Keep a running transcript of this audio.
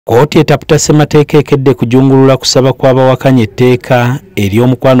Kkooti etaputa ssemateeka ekedde kujungulula kusaba kw'abawakanya etteeka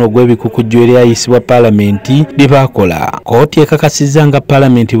ery'omukwano gw'ebikukujju eryayisibwa Palamenti libaakola. Kkooti ekakasizza nga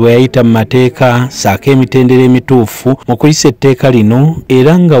Palamenti bwe yayita mu mateeka saako emitendera emituufu mu kuyisa etteeka lino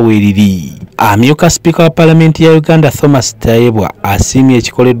era nga weeriri. Amyuka Sipiika wa Palamenti ya Uganda Thomas Tayebwa asiimye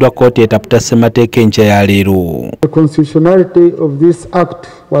ekikoleddwa kkooti etaputa ssemateeka enkya ya leero. The constitutionality of this act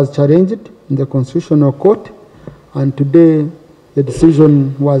was challenged in the Constitutional Court and today the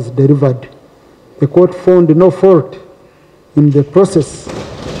decision was delivered. The court found no fault in the process,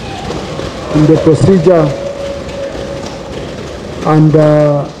 in the procedure, and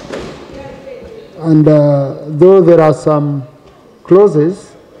though there are some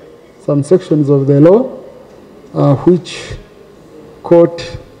clauses, some sections of the law which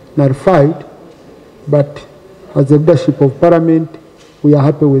court nullified, but as the leadership of Parliament, we are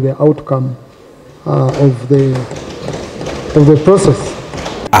happy with the outcome of the process.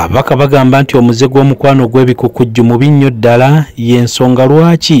 Ababaka bagamba nti omuze gw'omukwano gw'ebikukujju mubi nnyo ddala y'ensonga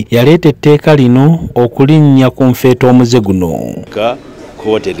lwaki yaleeta etteeka lino okulinnya ku nfeeta omuze guno.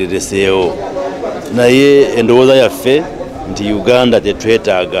 Kkooti erereseewo naye endowooza yaffe nti Uganda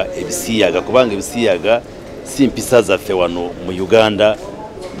tetwetaaga ebisiyaga kubanga ebisiyaga si mpisa zaffe wano mu Uganda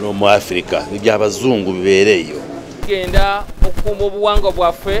no mu Africa eby'abazungu bibeereeyo. Tugenda okukuuma obuwangwa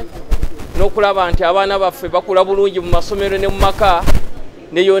bwaffe n'okulaba nti abaana baffe bakula bulungi mu masomero ne mu maka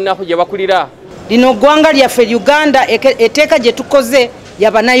ne yonna gye bakulira. Lino ggwanga lyaffe Uganda etteeka gye tukoze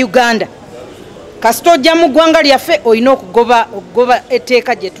yabana Uganda. Kasita ojja mu ggwanga lyaffe olina okugoba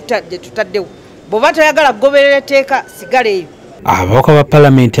etteeka gye tutaddewo. Bw'oba toyagala kugoberera etteeka sigala eyo. Ababaka ba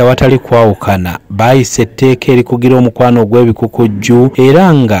Palamenti awatali kwawukana baayisa etteeka erikugira omukwano gw'ebikukujju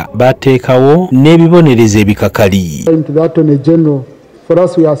era nga bateekawo n'ebibonerezo ebikakali. For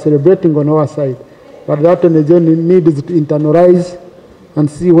us, we are celebrating on our side, but that needs to internalize and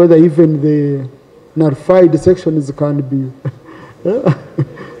see whether even the nullified sections can be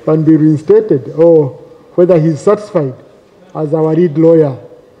reinstated, or whether he's satisfied as our lead lawyer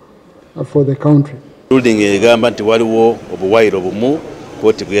for the country. Ruling egamba nti waliwo obuwaire obumu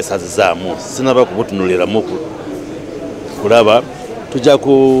kkooti bwesazizaamu sinaba kubutunuliramu kulaba tujja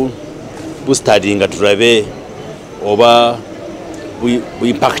bustadinga tulabe oba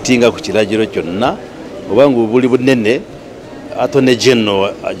impactinga ku kiragiro kyonna oba ngu buli bunene Attorney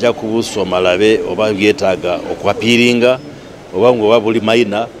General ajja kubusoma alabe oba byetaaga okwapiringa oba ngu oba buli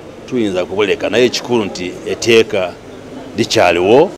mayina tuyinza kubuleka naye ekikulu nti etteeka likyaliwo.